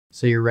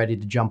So you're ready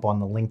to jump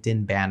on the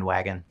LinkedIn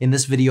bandwagon. In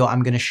this video,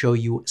 I'm gonna show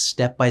you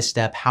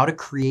step-by-step how to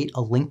create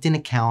a LinkedIn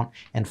account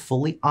and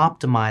fully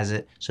optimize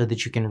it so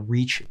that you can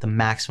reach the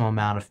maximum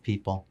amount of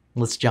people.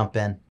 Let's jump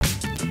in.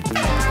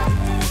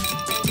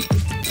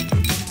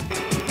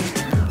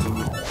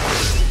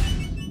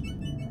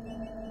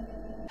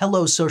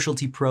 Hello,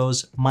 Socialty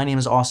Pros. My name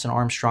is Austin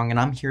Armstrong, and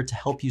I'm here to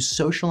help you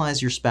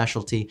socialize your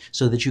specialty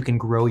so that you can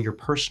grow your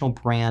personal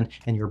brand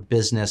and your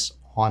business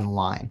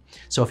online.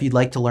 So if you'd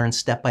like to learn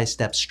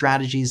step-by-step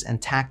strategies and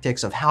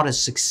tactics of how to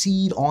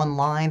succeed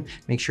online,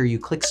 make sure you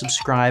click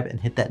subscribe and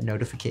hit that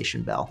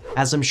notification bell.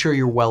 As I'm sure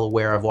you're well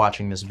aware of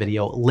watching this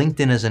video,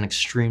 LinkedIn is an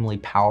extremely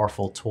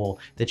powerful tool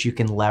that you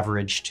can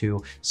leverage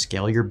to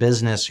scale your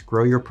business,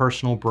 grow your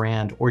personal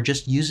brand, or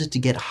just use it to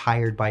get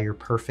hired by your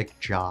perfect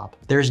job.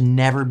 There's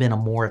never been a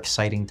more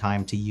exciting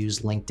time to use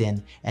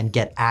LinkedIn and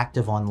get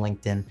active on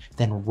LinkedIn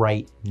than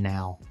right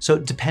now. So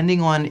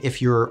depending on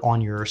if you're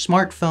on your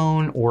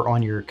smartphone or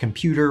on your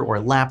computer or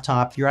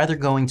laptop, you're either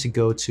going to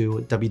go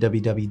to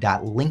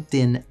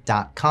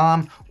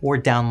www.linkedin.com or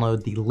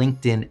download the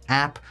LinkedIn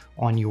app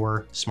on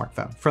your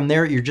smartphone. From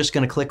there, you're just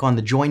going to click on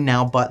the Join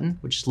Now button,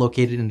 which is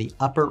located in the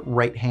upper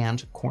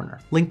right-hand corner.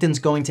 LinkedIn's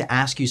going to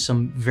ask you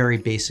some very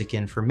basic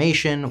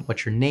information,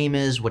 what your name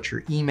is, what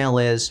your email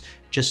is.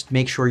 Just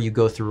make sure you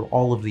go through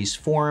all of these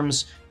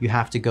forms. You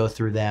have to go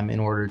through them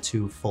in order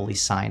to fully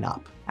sign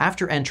up.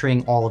 After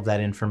entering all of that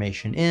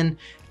information in,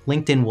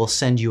 LinkedIn will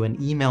send you an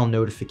email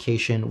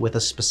notification with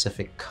a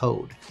specific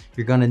code.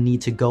 You're going to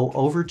need to go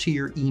over to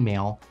your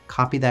email,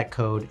 copy that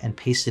code, and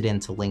paste it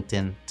into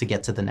LinkedIn to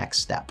get to the next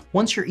step.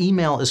 Once your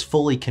email is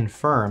fully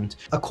confirmed,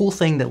 a cool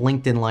thing that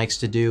LinkedIn likes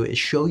to do is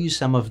show you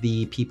some of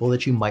the people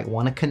that you might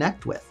want to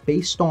connect with.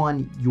 Based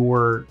on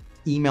your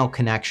email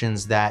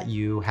connections that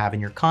you have in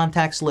your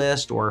contacts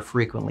list or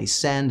frequently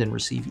send and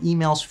receive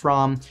emails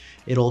from,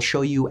 it'll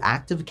show you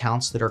active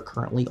accounts that are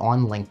currently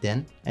on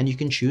LinkedIn, and you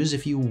can choose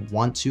if you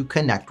want to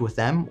connect with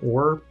them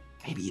or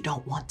maybe you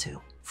don't want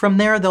to. From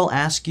there, they'll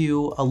ask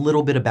you a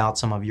little bit about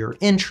some of your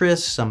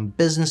interests, some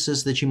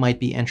businesses that you might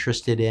be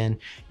interested in.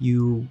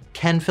 You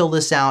can fill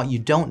this out, you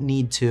don't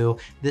need to.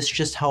 This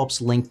just helps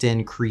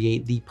LinkedIn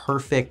create the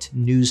perfect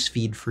news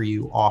feed for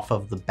you off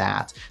of the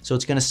bat. So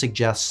it's gonna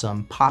suggest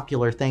some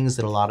popular things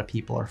that a lot of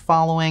people are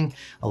following,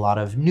 a lot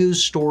of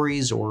news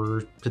stories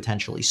or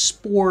potentially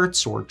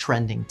sports or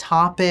trending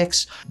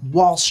topics,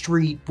 Wall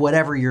Street,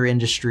 whatever your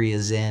industry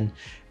is in.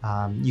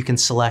 You can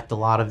select a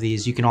lot of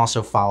these. You can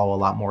also follow a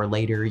lot more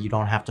later. You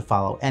don't have to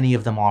follow any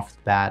of them off the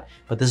bat,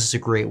 but this is a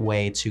great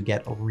way to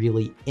get a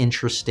really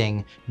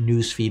interesting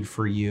newsfeed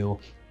for you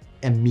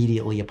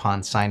immediately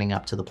upon signing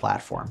up to the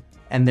platform.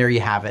 And there you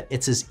have it.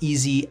 It's as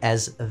easy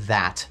as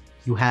that.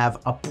 You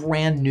have a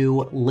brand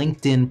new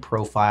LinkedIn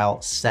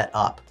profile set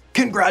up.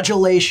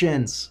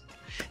 Congratulations!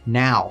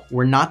 Now,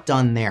 we're not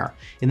done there.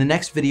 In the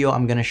next video,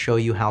 I'm gonna show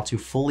you how to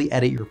fully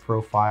edit your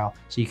profile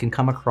so you can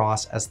come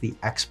across as the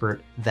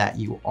expert that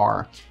you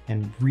are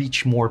and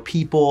reach more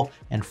people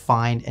and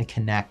find and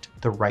connect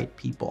the right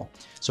people.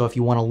 So if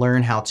you wanna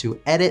learn how to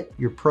edit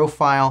your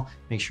profile,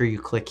 make sure you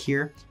click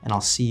here and I'll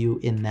see you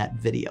in that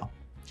video.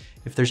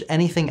 If there's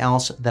anything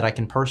else that I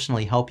can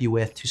personally help you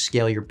with to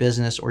scale your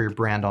business or your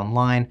brand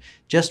online,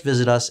 just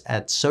visit us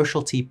at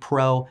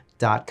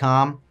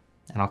SocialtyPro.com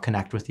and I'll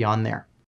connect with you on there.